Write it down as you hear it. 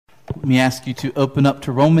Let me ask you to open up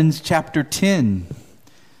to Romans chapter 10.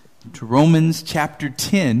 To Romans chapter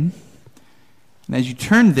 10. And as you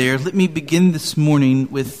turn there, let me begin this morning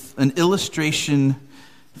with an illustration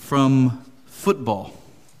from football.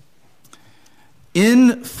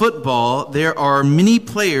 In football, there are many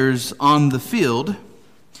players on the field,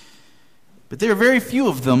 but there are very few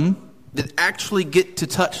of them that actually get to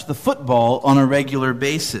touch the football on a regular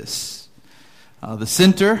basis. The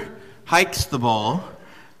center hikes the ball.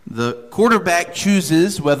 The quarterback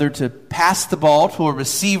chooses whether to pass the ball to a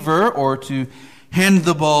receiver or to hand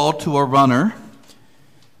the ball to a runner.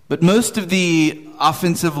 But most of the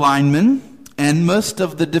offensive linemen and most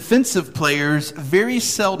of the defensive players very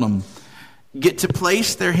seldom get to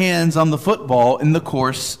place their hands on the football in the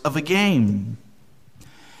course of a game.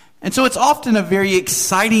 And so it's often a very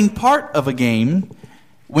exciting part of a game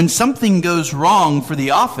when something goes wrong for the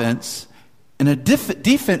offense and a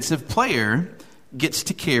defensive player gets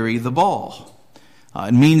to carry the ball.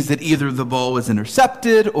 It means that either the ball was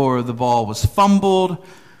intercepted or the ball was fumbled.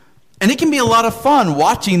 And it can be a lot of fun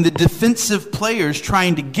watching the defensive players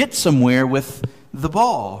trying to get somewhere with the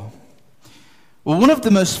ball. Well, one of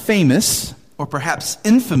the most famous, or perhaps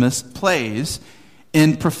infamous, plays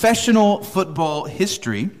in professional football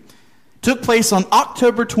history took place on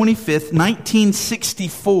October 25th,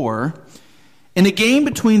 1964, in a game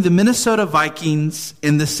between the Minnesota Vikings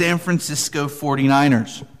and the San Francisco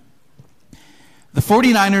 49ers. The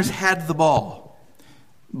 49ers had the ball,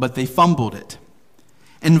 but they fumbled it.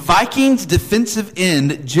 And Vikings defensive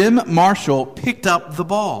end Jim Marshall picked up the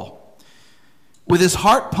ball. With his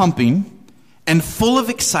heart pumping and full of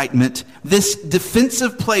excitement, this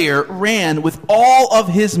defensive player ran with all of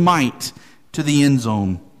his might to the end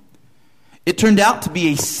zone. It turned out to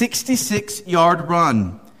be a 66-yard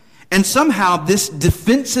run. And somehow this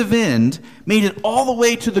defensive end made it all the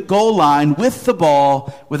way to the goal line with the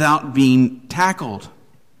ball without being tackled.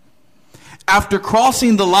 After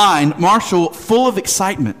crossing the line, Marshall, full of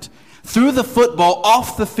excitement, threw the football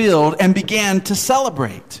off the field and began to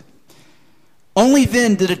celebrate. Only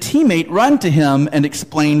then did a teammate run to him and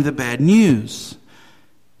explain the bad news.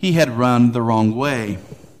 He had run the wrong way.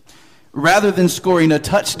 Rather than scoring a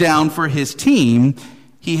touchdown for his team,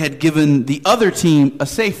 he had given the other team a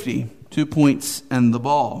safety, 2 points and the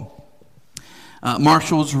ball.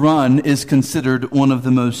 Marshall's run is considered one of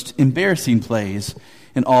the most embarrassing plays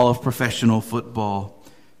in all of professional football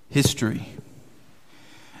history.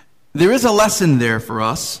 There is a lesson there for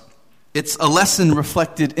us. It's a lesson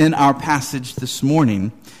reflected in our passage this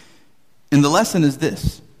morning. And the lesson is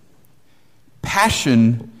this: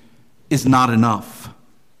 passion is not enough.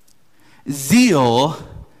 Zeal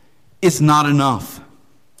is not enough.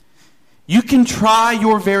 You can try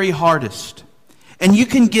your very hardest, and you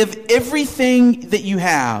can give everything that you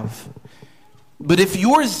have. But if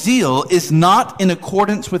your zeal is not in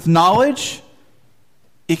accordance with knowledge,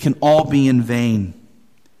 it can all be in vain.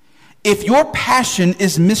 If your passion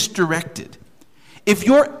is misdirected, if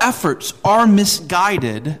your efforts are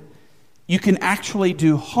misguided, you can actually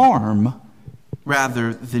do harm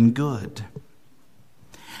rather than good.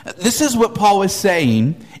 This is what Paul is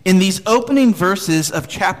saying in these opening verses of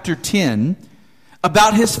chapter 10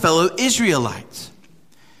 about his fellow Israelites.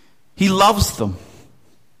 He loves them.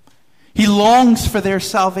 He longs for their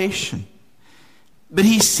salvation. But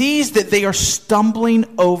he sees that they are stumbling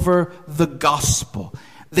over the gospel.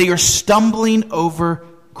 They are stumbling over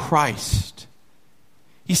Christ.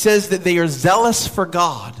 He says that they are zealous for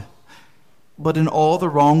God, but in all the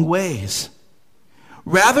wrong ways.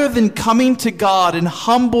 Rather than coming to God in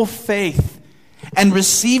humble faith and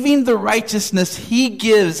receiving the righteousness he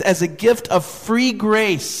gives as a gift of free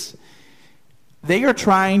grace, they are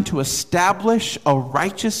trying to establish a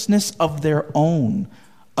righteousness of their own,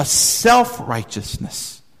 a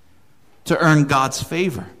self-righteousness, to earn God's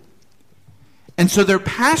favor. And so their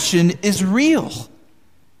passion is real,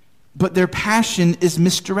 but their passion is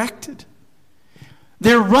misdirected.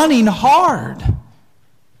 They're running hard,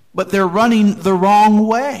 but they're running the wrong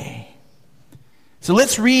way. So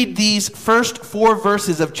let's read these first 4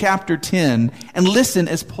 verses of chapter 10 and listen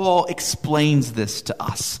as Paul explains this to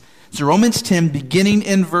us. So Romans 10, beginning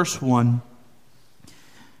in verse 1.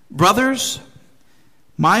 Brothers,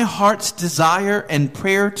 my heart's desire and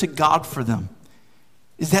prayer to God for them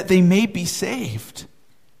is that they may be saved.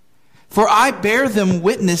 For I bear them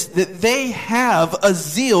witness that they have a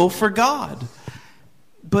zeal for God,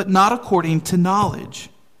 but not according to knowledge.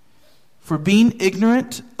 For being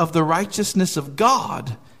ignorant of the righteousness of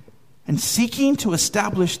God and seeking to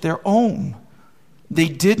establish their own, they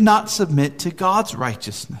did not submit to God's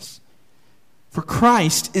righteousness. For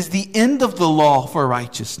Christ is the end of the law for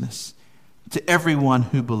righteousness, to everyone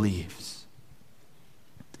who believes.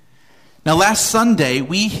 Now, last Sunday,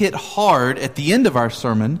 we hit hard at the end of our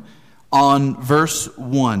sermon on verse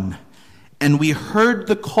 1. And we heard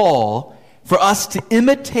the call for us to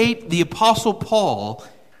imitate the Apostle Paul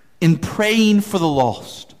in praying for the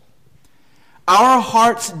lost. Our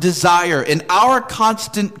heart's desire and our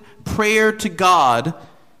constant prayer to God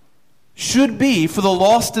should be for the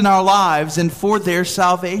lost in our lives and for their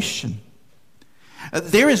salvation.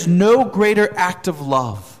 There is no greater act of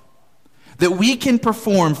love that we can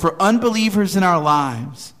perform for unbelievers in our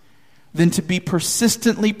lives than to be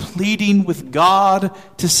persistently pleading with God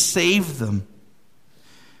to save them.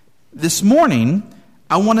 This morning,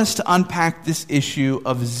 I want us to unpack this issue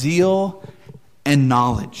of zeal and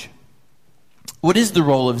knowledge. What is the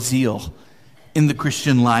role of zeal in the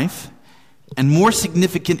Christian life? And more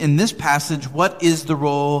significant in this passage, what is the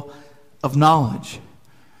role of knowledge?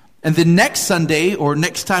 And then next Sunday, or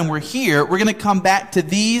next time we're here, we're going to come back to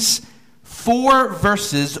these 4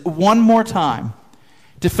 verses one more time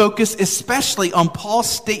to focus especially on Paul's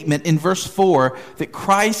statement in verse 4 that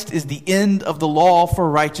Christ is the end of the law for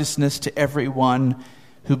righteousness to everyone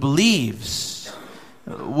who believes.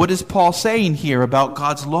 What is Paul saying here about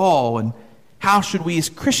God's law, and how should we as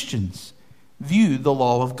Christians view the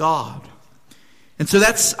law of God? And so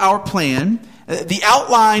that's our plan. The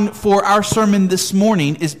outline for our sermon this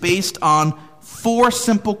morning is based on 4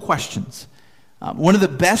 simple questions. One of the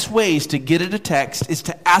best ways to get at a text is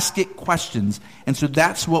to ask it questions. And so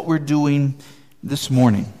that's what we're doing this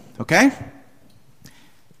morning. Okay?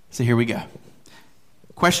 So here we go.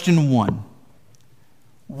 Question 1.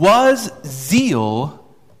 Was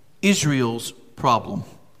zeal Israel's problem?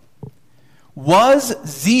 Was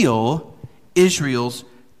zeal Israel's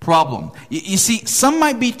problem? You see, some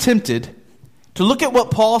might be tempted to look at what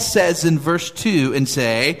Paul says in verse 2 and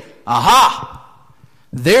say, aha,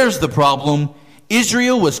 there's the problem.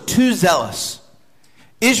 Israel was too zealous.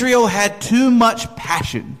 Israel had too much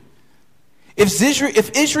passion. If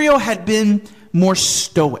Israel had been more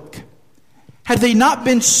stoic, had they not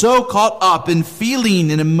been so caught up in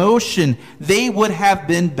feeling and emotion, they would have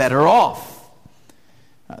been better off.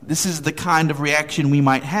 This is the kind of reaction we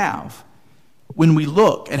might have when we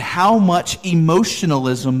look at how much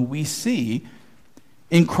emotionalism we see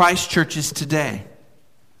in Christ churches today.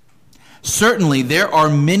 Certainly, there are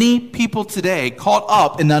many people today caught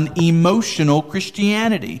up in an emotional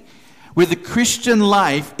Christianity, where the Christian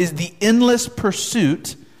life is the endless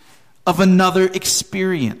pursuit of another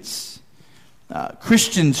experience.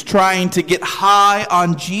 Christians trying to get high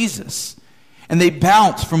on Jesus, and they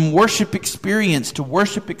bounce from worship experience to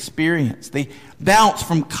worship experience. They bounce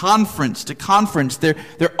from conference to conference.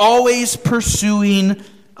 They're always pursuing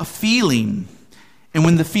a feeling. And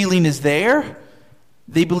when the feeling is there,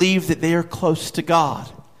 they believe that they are close to God.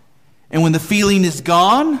 And when the feeling is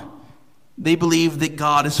gone, they believe that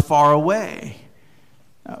God is far away.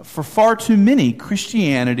 For far too many,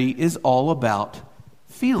 Christianity is all about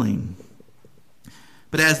feeling.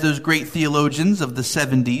 But as those great theologians of the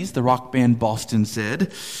 70s, the rock band Boston,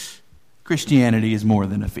 said, Christianity is more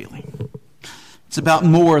than a feeling. It's about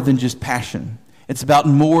more than just passion. It's about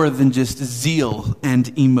more than just zeal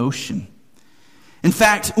and emotion. In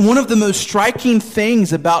fact, one of the most striking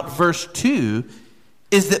things about verse 2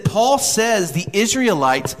 is that Paul says the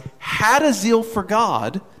Israelites had a zeal for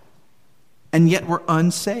God and yet were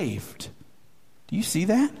unsaved. Do you see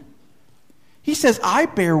that? He says, I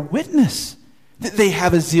bear witness that they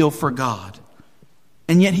have a zeal for God,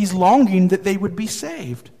 and yet he's longing that they would be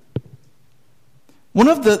saved. One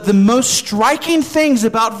of the most striking things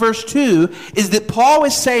about verse 2 is that Paul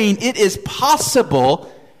is saying it is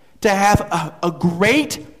possible to have a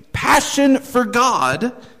great passion for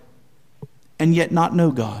God and yet not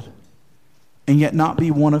know God, and yet not be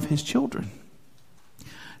one of his children.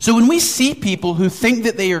 So when we see people who think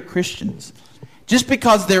that they are Christians, just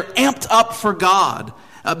because they're amped up for God,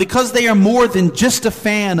 because they are more than just a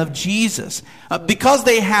fan of Jesus, because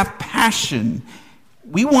they have passion,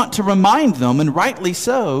 we want to remind them, and rightly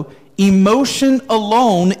so, emotion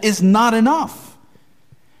alone is not enough.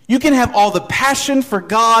 You can have all the passion for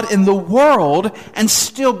God in the world and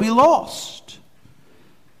still be lost.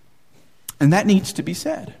 And that needs to be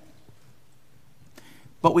said.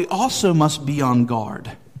 But we also must be on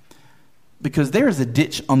guard, because there is a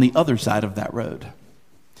ditch on the other side of that road.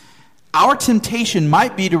 Our temptation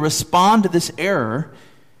might be to respond to this error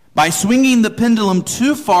by swinging the pendulum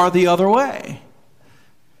too far the other way.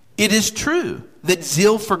 It is true that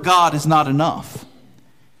zeal for God is not enough.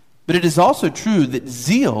 But it is also true that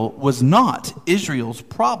zeal was not Israel's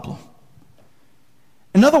problem.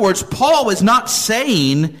 In other words, Paul is not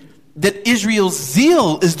saying that Israel's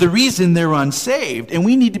zeal is the reason they're unsaved. And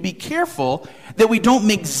we need to be careful that we don't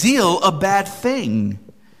make zeal a bad thing.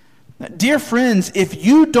 Dear friends, if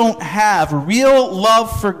you don't have real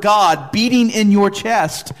love for God beating in your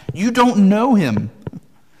chest, you don't know him.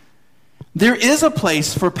 There is a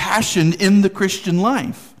place for passion in the Christian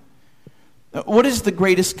life. What is the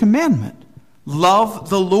greatest commandment? Love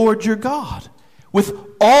the Lord your God with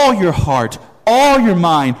all your heart, all your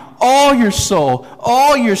mind, all your soul,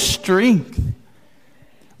 all your strength.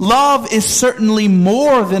 Love is certainly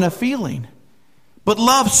more than a feeling, but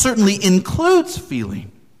love certainly includes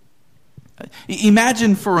feeling.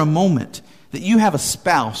 Imagine for a moment that you have a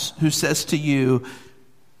spouse who says to you,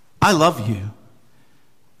 I love you.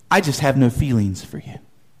 I just have no feelings for you.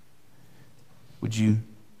 Would you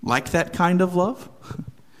like that kind of love?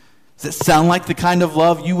 Does it sound like the kind of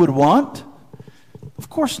love you would want? Of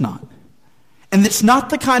course not. And it's not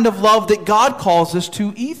the kind of love that God calls us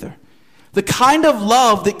to either. The kind of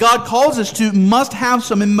love that God calls us to must have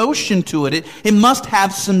some emotion to it. It must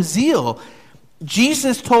have some zeal.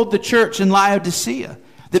 Jesus told the church in Laodicea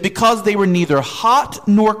that because they were neither hot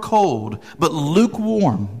nor cold, but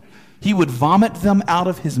lukewarm, he would vomit them out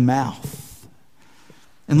of his mouth.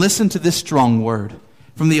 And listen to this strong word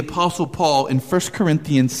from the Apostle Paul in 1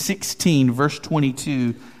 Corinthians 16, verse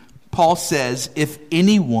 22. Paul says, if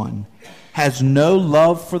anyone has no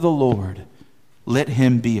love for the Lord, let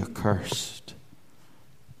him be accursed.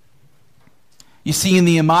 You see, in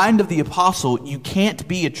the mind of the apostle, you can't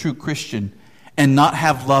be a true Christian and not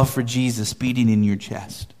have love for Jesus beating in your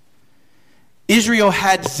chest. Israel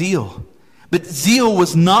had zeal, but zeal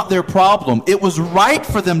was not their problem. It was right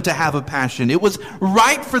for them to have a passion. It was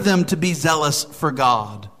right for them to be zealous for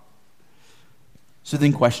God. So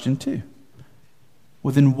then question 2.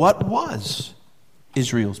 Well, then what was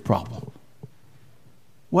Israel's problem?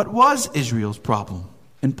 What was Israel's problem?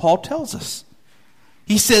 And Paul tells us.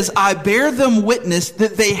 He says, I bear them witness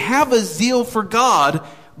that they have a zeal for God,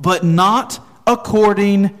 but not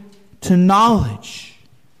according to knowledge.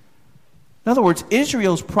 In other words,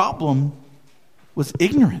 Israel's problem was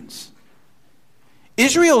ignorance.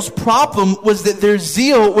 Israel's problem was that their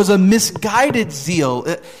zeal was a misguided zeal.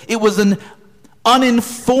 It was an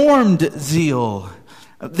uninformed zeal.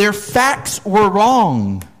 Their facts were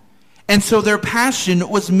wrong, and so their passion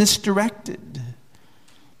was misdirected.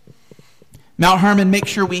 Mount Hermon, make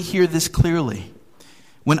sure we hear this clearly.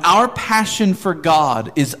 When our passion for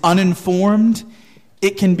God is uninformed,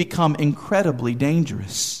 it can become incredibly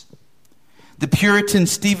dangerous. The Puritan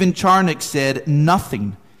Stephen Charnock said,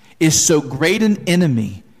 nothing is so great an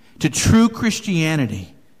enemy to true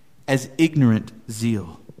Christianity as ignorant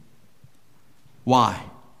zeal. Why?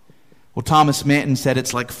 Well, Thomas Manton said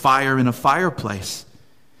it's like fire in a fireplace.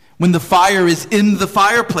 When the fire is in the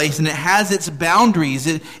fireplace and it has its boundaries,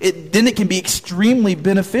 then it can be extremely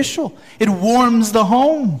beneficial. It warms the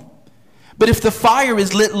home. But if the fire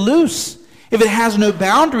is lit loose, if it has no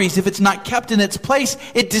boundaries, if it's not kept in its place,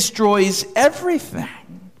 it destroys everything.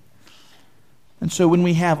 And so when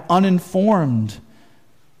we have uninformed,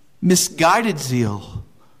 misguided zeal,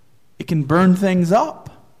 it can burn things up.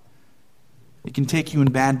 It can take you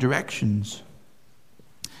in bad directions.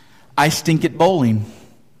 I stink at bowling.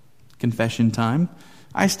 Confession time.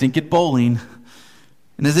 I stink at bowling.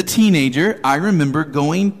 And as a teenager, I remember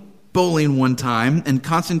going bowling one time and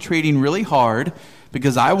concentrating really hard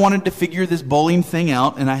because I wanted to figure this bowling thing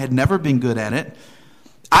out and I had never been good at it.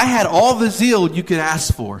 I had all the zeal you could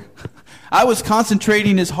ask for. I was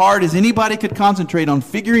concentrating as hard as anybody could concentrate on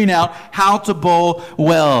figuring out how to bowl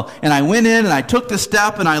well. And I went in and I took the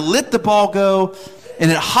step and I let the ball go and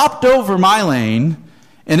it hopped over my lane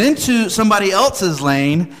and into somebody else's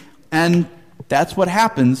lane. And that's what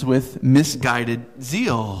happens with misguided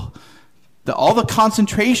zeal. All the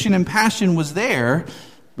concentration and passion was there,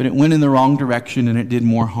 but it went in the wrong direction and it did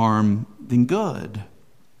more harm than good.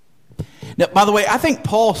 Now, by the way, I think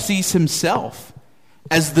Paul sees himself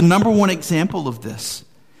as the number one example of this.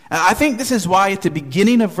 I think this is why at the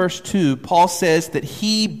beginning of verse 2, Paul says that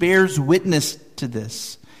he bears witness to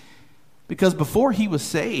this. Because before he was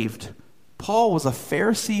saved, Paul was a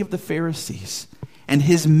Pharisee of the Pharisees. And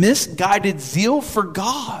his misguided zeal for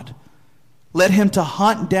God led him to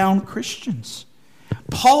hunt down Christians.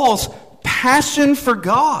 Paul's passion for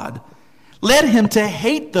God led him to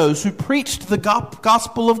hate those who preached the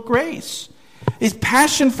gospel of grace. His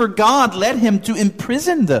passion for God led him to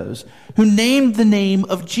imprison those who named the name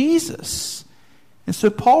of Jesus. And so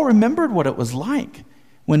Paul remembered what it was like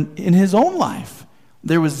when in his own life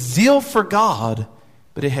there was zeal for God,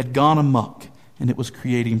 but it had gone amok and it was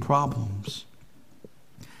creating problems.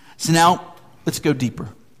 So now, let's go deeper.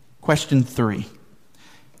 Question 3.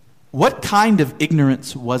 What kind of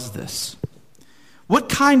ignorance was this? What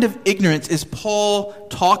kind of ignorance is Paul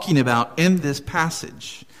talking about in this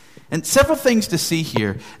passage? And several things to see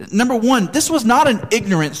here. Number one, this was not an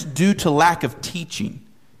ignorance due to lack of teaching.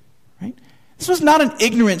 Right? This was not an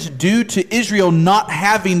ignorance due to Israel not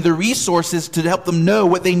having the resources to help them know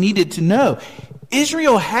what they needed to know.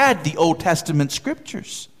 Israel had the Old Testament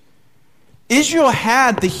scriptures. Israel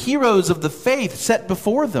had the heroes of the faith set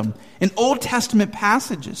before them in Old Testament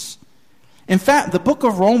passages. In fact, the book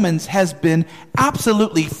of Romans has been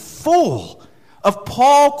absolutely full of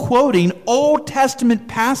Paul quoting Old Testament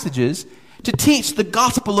passages to teach the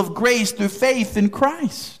gospel of grace through faith in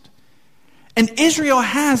Christ. And Israel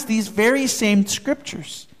has these very same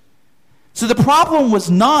scriptures. So the problem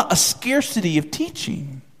was not a scarcity of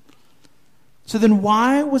teaching. So then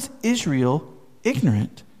why was Israel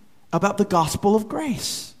ignorant about the gospel of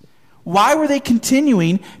grace? Why were they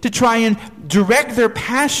continuing to try and direct their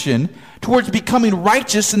passion towards becoming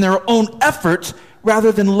righteous in their own efforts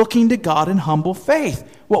rather than looking to God in humble faith?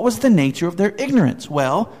 What was the nature of their ignorance?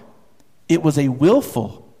 Well, it was a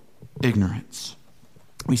willful ignorance.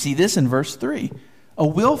 We see this in verse 3. A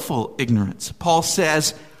willful ignorance. Paul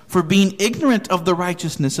says, "For being ignorant of the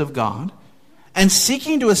righteousness of God and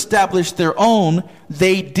seeking to establish their own,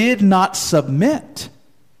 they did not submit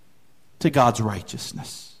to God's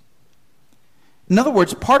righteousness." In other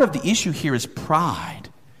words, part of the issue here is pride.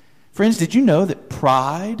 Friends, did you know that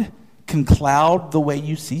pride can cloud the way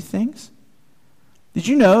you see things? Did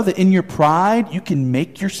you know that in your pride you can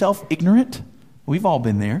make yourself ignorant? We've all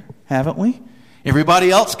been there, haven't we? Everybody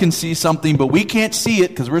else can see something, but we can't see it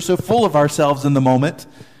because we're so full of ourselves in the moment,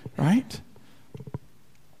 right?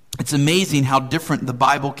 It's amazing how different the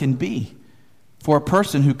Bible can be for a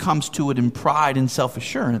person who comes to it in pride and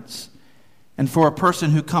self-assurance, and for a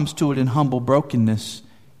person who comes to it in humble brokenness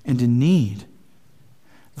and in need.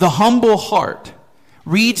 The humble heart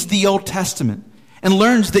reads the Old Testament and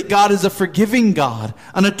learns that God is a forgiving God,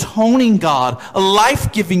 an atoning God, a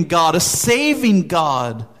life-giving God, a saving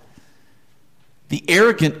God. The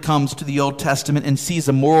arrogant comes to the Old Testament and sees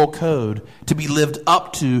a moral code to be lived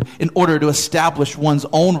up to in order to establish one's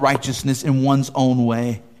own righteousness in one's own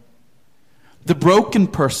way. The broken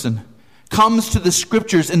person comes to the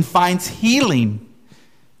Scriptures and finds healing.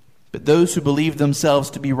 But those who believe themselves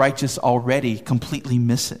to be righteous already completely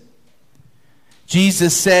miss it.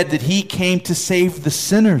 Jesus said that he came to save the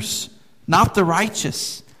sinners, not the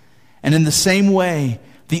righteous. And in the same way,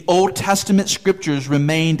 the Old Testament Scriptures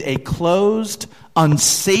remained a closed,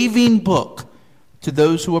 unsaving book to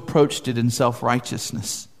those who approached it in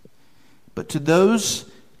self-righteousness. But to those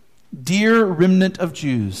dear remnant of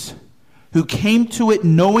Jews who came to it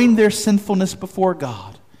knowing their sinfulness before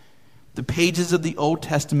God, the pages of the Old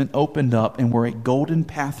Testament opened up and were a golden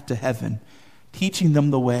path to heaven, teaching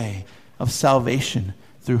them the way of salvation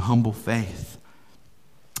through humble faith.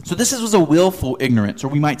 So this was a willful ignorance, or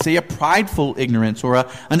we might say a prideful ignorance, or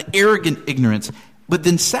an arrogant ignorance. But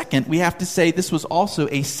then second, we have to say this was also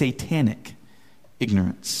a satanic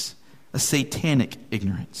ignorance. A satanic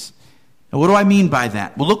ignorance. Now, what do I mean by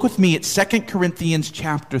that? Well, look with me at 2 Corinthians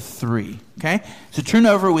chapter 3. Okay? So turn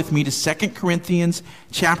over with me to 2 Corinthians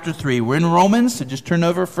chapter 3. We're in Romans, so just turn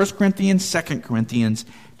over 1 Corinthians, 2 Corinthians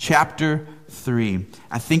chapter 3.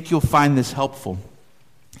 I think you'll find this helpful.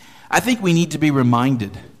 I think we need to be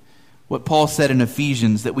reminded what Paul said in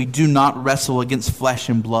Ephesians, that we do not wrestle against flesh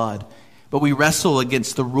and blood, but we wrestle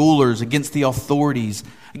against the rulers, against the authorities,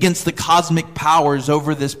 against the cosmic powers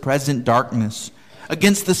over this present darkness,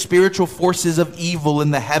 against the spiritual forces of evil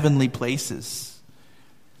in the heavenly places.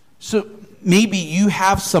 So maybe you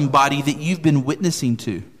have somebody that you've been witnessing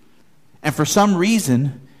to, and for some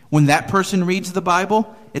reason, when that person reads the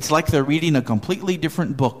Bible, it's like they're reading a completely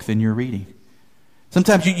different book than you're reading.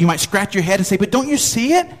 Sometimes you might scratch your head and say, but don't you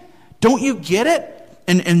see it? Don't you get it?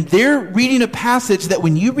 And they're reading a passage that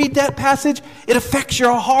when you read that passage, it affects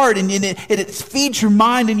your heart and it feeds your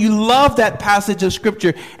mind and you love that passage of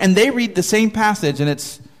Scripture. And they read the same passage and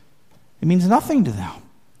it means nothing to them.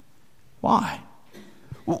 Why?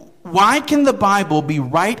 Why can the Bible be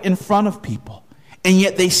right in front of people and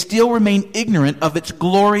yet they still remain ignorant of its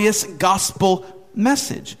glorious gospel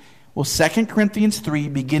message? Well, 2 Corinthians 3,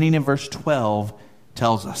 beginning in verse 12,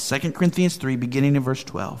 tells us. 2 Corinthians 3, beginning in verse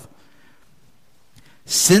 12.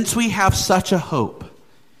 Since we have such a hope,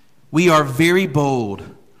 we are very bold.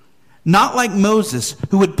 Not like Moses,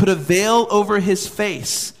 who would put a veil over his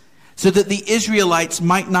face, so that the Israelites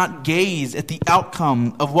might not gaze at the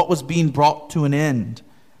outcome of what was being brought to an end.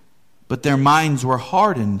 But their minds were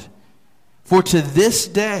hardened. For to this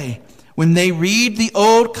day, When they read the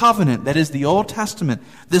Old Covenant, that is the Old Testament,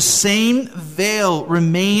 the same veil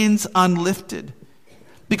remains unlifted,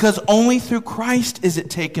 because only through Christ is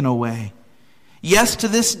it taken away. Yes, to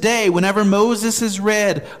this day, whenever Moses is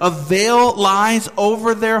read, a veil lies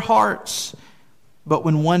over their hearts. But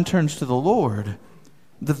when one turns to the Lord,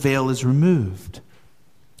 the veil is removed.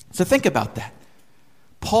 So think about that.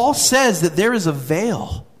 Paul says that there is a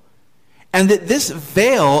veil, and that this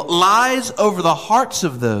veil lies over the hearts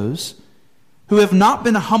of those who have not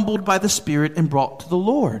been humbled by the Spirit and brought to the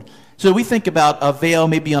Lord. So we think about a veil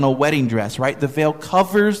maybe on a wedding dress, right? The veil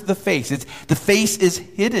covers the face. The face is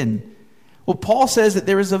hidden. Well, Paul says that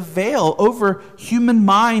there is a veil over human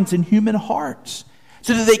minds and human hearts,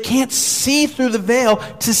 so that they can't see through the veil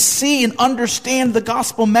to see and understand the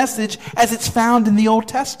gospel message as it's found in the Old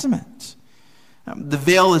Testament. The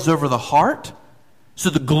veil is over the heart, so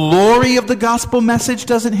the glory of the gospel message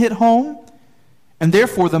doesn't hit home, and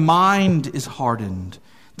therefore the mind is hardened.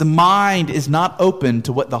 The mind is not open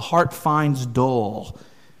to what the heart finds dull.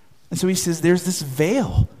 And so he says there's this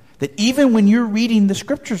veil that even when you're reading the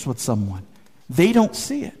scriptures with someone, they don't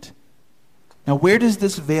see it. Now, where does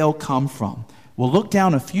this veil come from? We'll look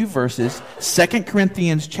down a few verses. 2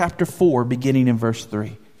 Corinthians chapter 4, beginning in verse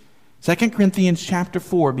 3. 2 Corinthians chapter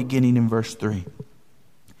 4, beginning in verse 3.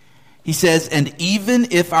 He says, "And even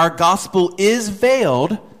if our gospel is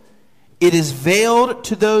veiled, it is veiled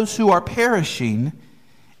to those who are perishing.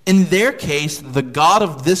 In their case, the God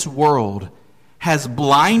of this world has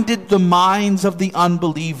blinded the minds of the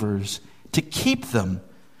unbelievers to keep them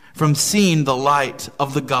from seeing the light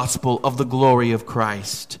of the gospel of the glory of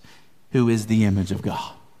Christ, who is the image of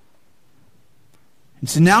God." And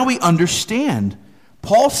so now we understand.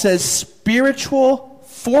 Paul says spiritual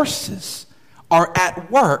forces are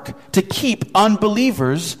at work to keep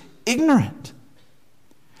unbelievers ignorant.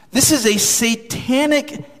 This is a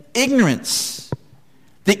satanic ignorance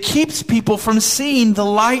that keeps people from seeing the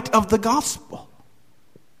light of the gospel.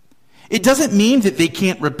 It doesn't mean that they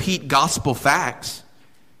can't repeat gospel facts.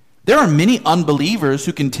 There are many unbelievers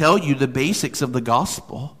who can tell you the basics of the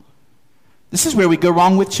gospel. This is where we go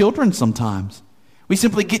wrong with children sometimes. We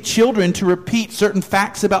simply get children to repeat certain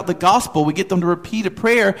facts about the gospel. We get them to repeat a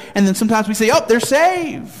prayer, and then sometimes we say, "Oh, they're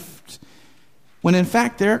saved." When in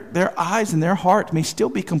fact, their eyes and their heart may still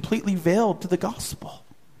be completely veiled to the gospel.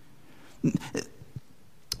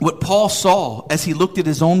 What Paul saw as he looked at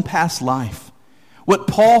his own past life, what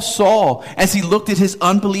Paul saw as he looked at his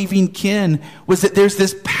unbelieving kin, was that there's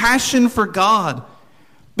this passion for God.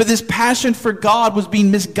 But this passion for God was being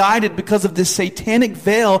misguided because of this satanic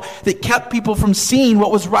veil that kept people from seeing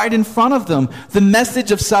what was right in front of them, the message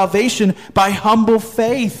of salvation by humble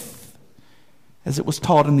faith, as it was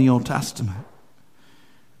taught in the Old Testament.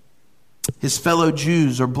 His fellow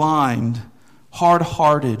Jews are blind,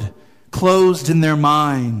 hard-hearted, closed in their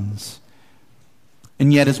minds.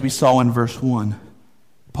 And yet, as we saw in verse 1,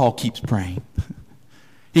 Paul keeps praying.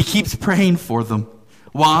 He keeps praying for them.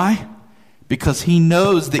 Why? Because he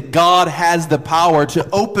knows that God has the power to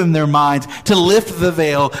open their minds, to lift the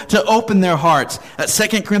veil, to open their hearts.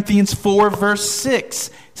 2 Corinthians 4 verse 6.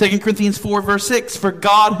 2 Corinthians 4 verse 6. "For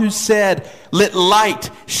God who said, 'Let light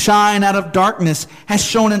shine out of darkness,' has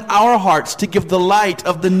shown in our hearts to give the light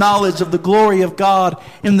of the knowledge of the glory of God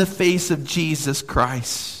in the face of Jesus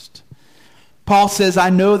Christ." Paul says, I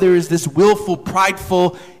know there is this willful,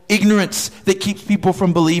 prideful ignorance that keeps people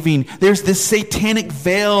from believing. There's this satanic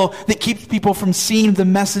veil that keeps people from seeing the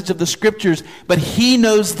message of the scriptures. But he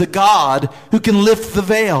knows the God who can lift the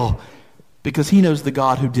veil, because he knows the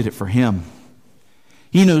God who did it for him.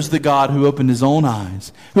 He knows the God who opened his own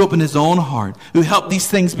eyes, who opened his own heart, who helped these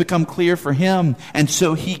things become clear for him. And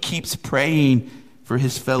so he keeps praying for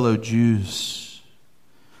his fellow Jews.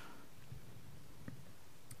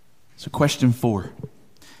 So question 4.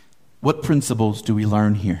 What principles do we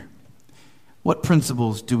learn here? What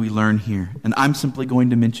principles do we learn here? And I'm simply going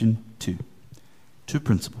to mention two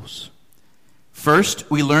principles. First,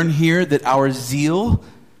 we learn here that our zeal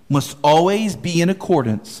must always be in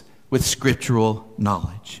accordance with scriptural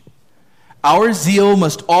knowledge. Our zeal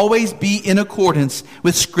must always be in accordance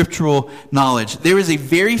with scriptural knowledge. There is a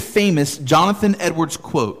very famous Jonathan Edwards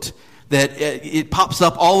quote that it pops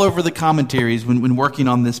up all over the commentaries when working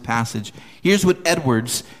on this passage. Here's what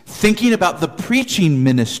Edwards, thinking about the preaching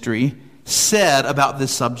ministry, said about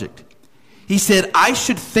this subject. He said, "I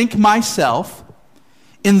should think myself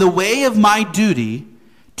in the way of my duty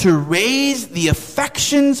to raise the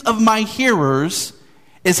affections of my hearers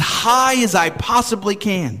as high as I possibly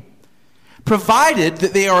can, provided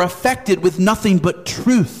that they are affected with nothing but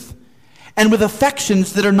truth, and with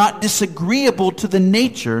affections that are not disagreeable to the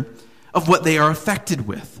nature of what they are affected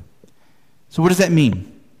with. So what does that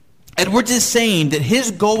mean? Edwards is saying that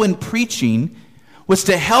his goal in preaching was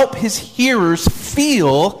to help his hearers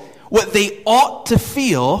feel what they ought to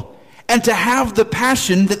feel and to have the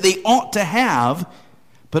passion that they ought to have,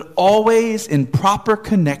 but always in proper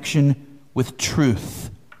connection with truth.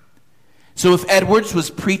 So if Edwards was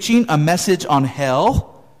preaching a message on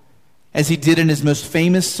hell, as he did in his most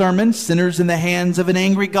famous sermon, Sinners in the Hands of an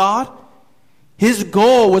Angry God, his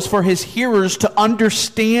goal was for his hearers to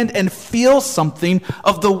understand and feel something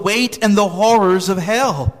of the weight and the horrors of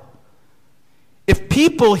hell. If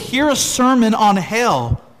people hear a sermon on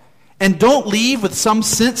hell and don't leave with some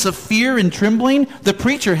sense of fear and trembling, the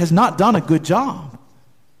preacher has not done a good job.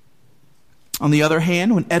 On the other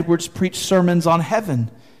hand, when Edwards preached sermons on heaven,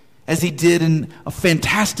 as he did in a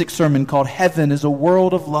fantastic sermon called Heaven is a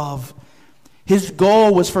World of Love, his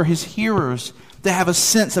goal was for his hearers to have a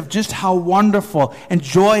sense of just how wonderful and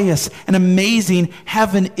joyous and amazing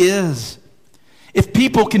heaven is. If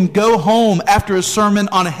people can go home after a sermon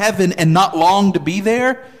on heaven and not long to be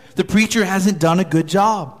there, the preacher hasn't done a good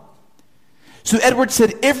job. So Edwards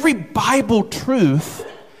said every Bible truth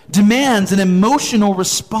demands an emotional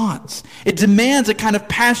response. It demands a kind of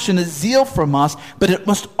passion, a zeal from us, but it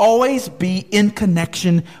must always be in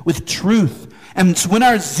connection with truth. And it's when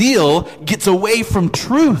our zeal gets away from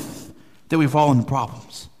truth that we fall into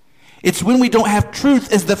problems. It's when we don't have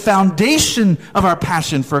truth as the foundation of our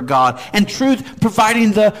passion for God, and truth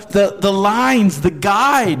providing the lines, the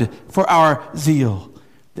guide for our zeal,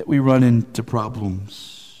 that we run into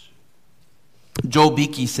problems. Joel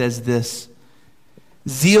Beakey says this: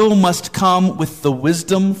 zeal must come with the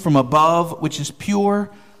wisdom from above, which is pure,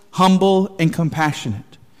 humble, and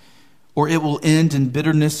compassionate, or it will end in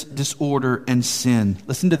bitterness, disorder, and sin.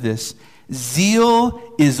 Listen to this.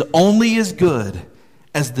 Zeal is only as good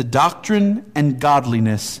as the doctrine and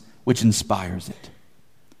godliness which inspires it.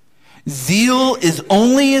 Zeal is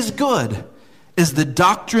only as good as the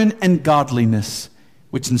doctrine and godliness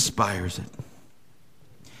which inspires it.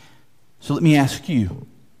 So let me ask you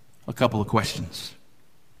a couple of questions.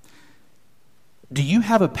 Do you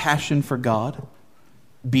have a passion for God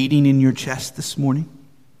beating in your chest this morning?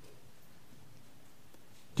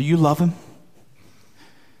 Do you love Him?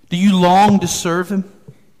 Do you long to serve Him?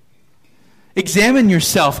 Examine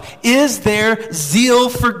yourself. Is there zeal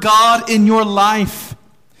for God in your life?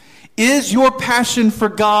 Is your passion for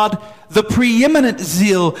God the preeminent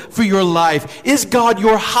zeal for your life? Is God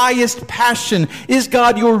your highest passion? Is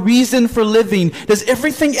God your reason for living? Does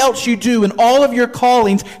everything else you do and all of your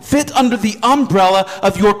callings fit under the umbrella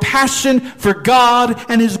of your passion for God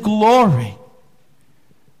and His glory?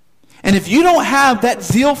 And if you don't have that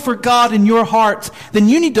zeal for God in your heart, then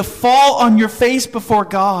you need to fall on your face before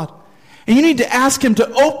God. And you need to ask Him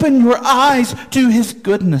to open your eyes to His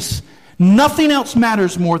goodness. Nothing else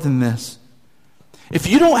matters more than this. If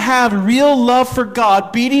you don't have real love for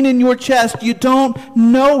God beating in your chest, you don't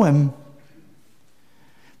know Him.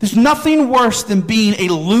 There's nothing worse than being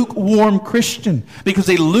a lukewarm Christian, because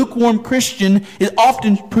a lukewarm Christian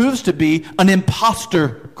often proves to be an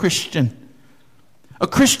imposter Christian. A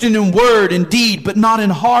Christian in word and deed, but not in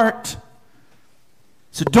heart.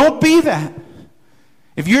 So don't be that.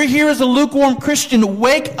 If you're here as a lukewarm Christian,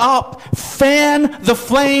 wake up, fan the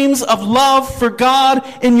flames of love for God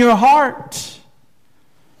in your heart.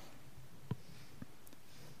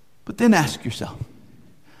 But then ask yourself,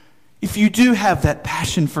 if you do have that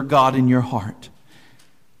passion for God in your heart,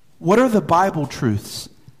 what are the Bible truths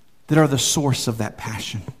that are the source of that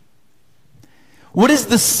passion? What is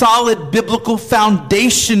the solid biblical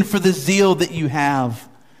foundation for the zeal that you have?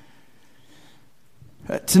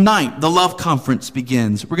 Tonight, the Love Conference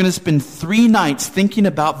begins. We're going to spend 3 nights thinking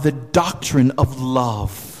about the doctrine of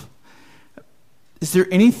love. Is there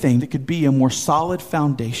anything that could be a more solid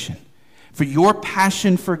foundation for your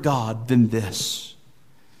passion for God than this?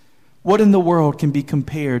 What in the world can be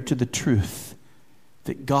compared to the truth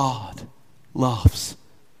that God loves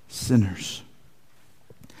sinners?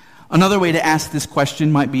 Another way to ask this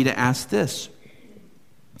question might be to ask this: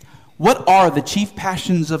 what are the chief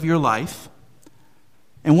passions of your life?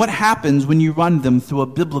 And what happens when you run them through a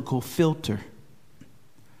biblical filter?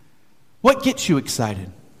 What gets you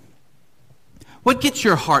excited? What gets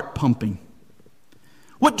your heart pumping?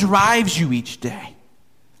 What drives you each day?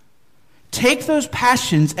 Take those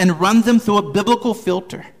passions and run them through a biblical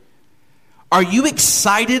filter. Are you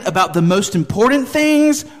excited about the most important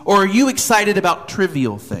things, or are you excited about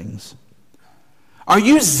trivial things? Are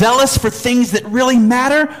you zealous for things that really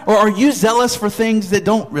matter, or are you zealous for things that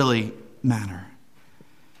don't really matter?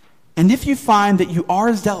 And if you find that you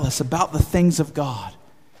are zealous about the things of God,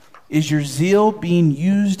 is your zeal being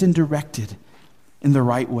used and directed in the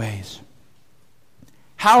right ways?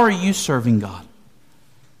 How are you serving God?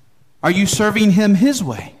 Are you serving Him His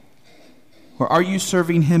way? Or are you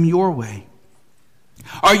serving Him your way?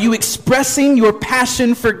 Are you expressing your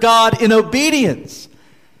passion for God in obedience?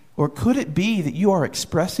 Or could it be that you are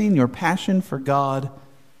expressing your passion for God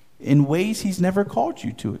in ways He's never called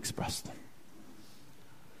you to express them?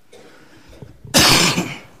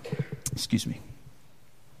 Excuse me.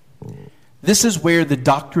 This is where the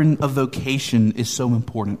doctrine of vocation is so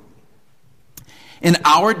important. In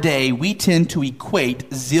our day, we tend to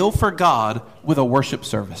equate zeal for God with a worship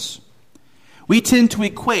service. We tend to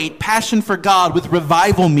equate passion for God with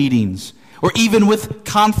revival meetings or even with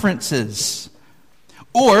conferences.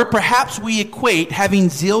 Or perhaps we equate having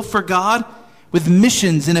zeal for God with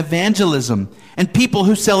missions and evangelism and people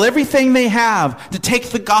who sell everything they have to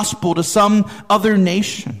take the gospel to some other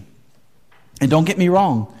nation. And don't get me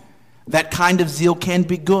wrong, that kind of zeal can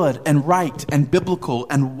be good and right and biblical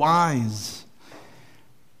and wise.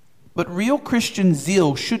 But real Christian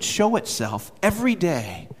zeal should show itself every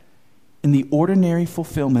day in the ordinary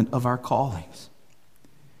fulfillment of our callings.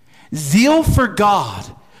 Zeal for God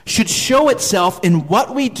should show itself in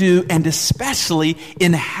what we do and especially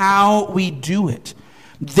in how we do it.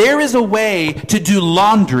 There is a way to do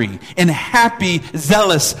laundry in happy,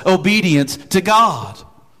 zealous obedience to God.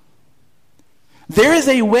 There is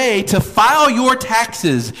a way to file your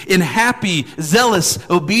taxes in happy, zealous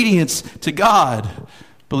obedience to God,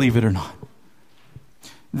 believe it or not.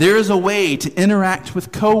 There is a way to interact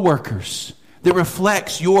with coworkers that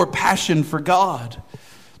reflects your passion for God.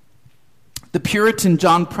 The Puritan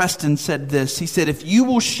John Preston said this. He said, if you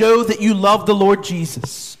will show that you love the Lord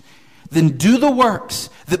Jesus, then do the works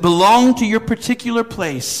that belong to your particular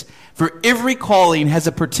place, for every calling has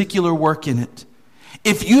a particular work in it.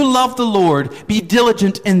 If you love the Lord, be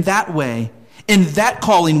diligent in that way, in that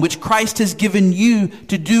calling which Christ has given you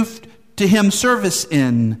to do to Him service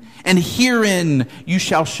in, and herein you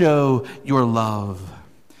shall show your love.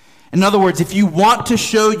 In other words, if you want to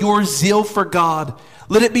show your zeal for God,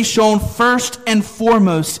 let it be shown first and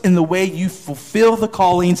foremost in the way you fulfill the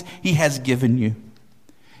callings He has given you.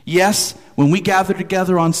 Yes, when we gather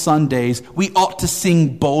together on Sundays, we ought to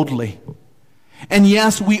sing boldly. And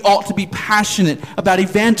yes, we ought to be passionate about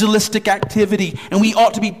evangelistic activity, and we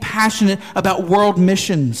ought to be passionate about world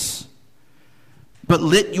missions. But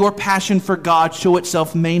let your passion for God show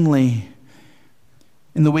itself mainly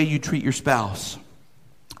in the way you treat your spouse,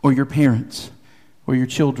 or your parents, or your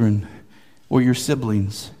children, or your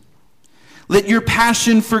siblings. Let your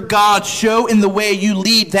passion for God show in the way you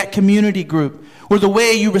lead that community group, or the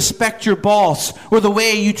way you respect your boss, or the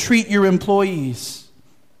way you treat your employees.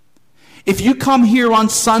 If you come here on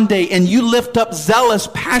Sunday and you lift up zealous,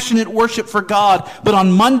 passionate worship for God, but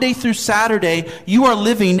on Monday through Saturday, you are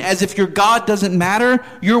living as if your God doesn't matter,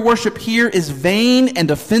 your worship here is vain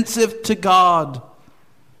and offensive to God.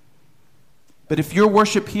 But if your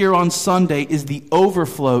worship here on Sunday is the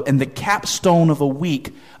overflow and the capstone of a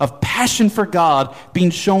week of passion for God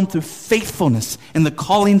being shown through faithfulness in the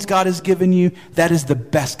callings God has given you, that is the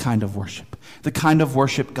best kind of worship, the kind of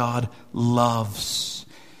worship God loves.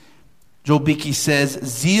 Joel Beakey says,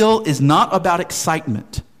 zeal is not about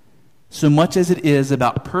excitement so much as it is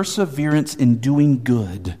about perseverance in doing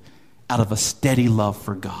good out of a steady love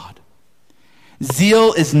for God.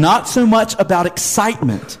 Zeal is not so much about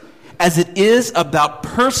excitement as it is about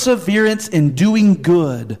perseverance in doing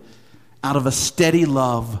good out of a steady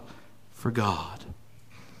love for God.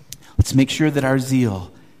 Let's make sure that our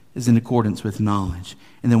zeal is in accordance with knowledge.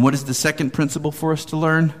 And then what is the second principle for us to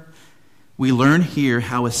learn? We learn here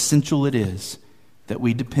how essential it is that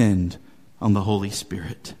we depend on the Holy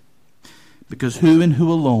Spirit. Because who and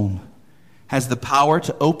who alone has the power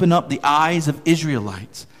to open up the eyes of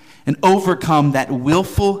Israelites and overcome that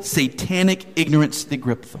willful, satanic ignorance that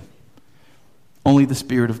gripped them? Only the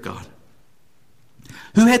Spirit of God.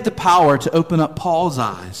 Who had the power to open up Paul's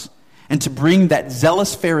eyes and to bring that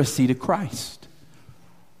zealous Pharisee to Christ?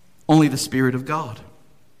 Only the Spirit of God.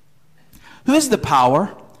 Who has the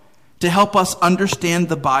power to help us understand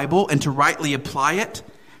the Bible and to rightly apply it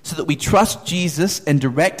so that we trust Jesus and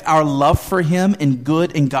direct our love for Him in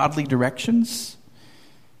good and godly directions?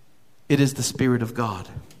 It is the Spirit of God.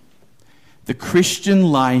 The Christian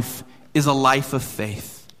life is a life of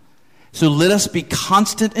faith. So let us be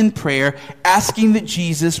constant in prayer, asking that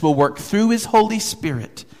Jesus will work through His Holy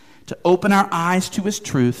Spirit to open our eyes to His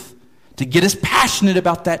truth, to get us passionate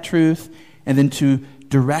about that truth, and then to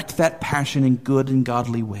direct that passion in good and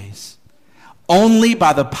godly ways. Only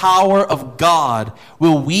by the power of God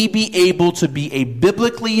will we be able to be a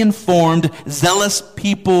biblically informed, zealous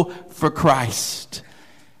people for Christ.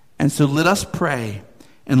 And so let us pray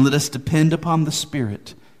and let us depend upon the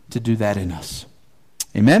Spirit to do that in us.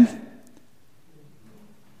 Amen?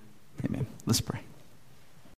 Amen. Let's pray.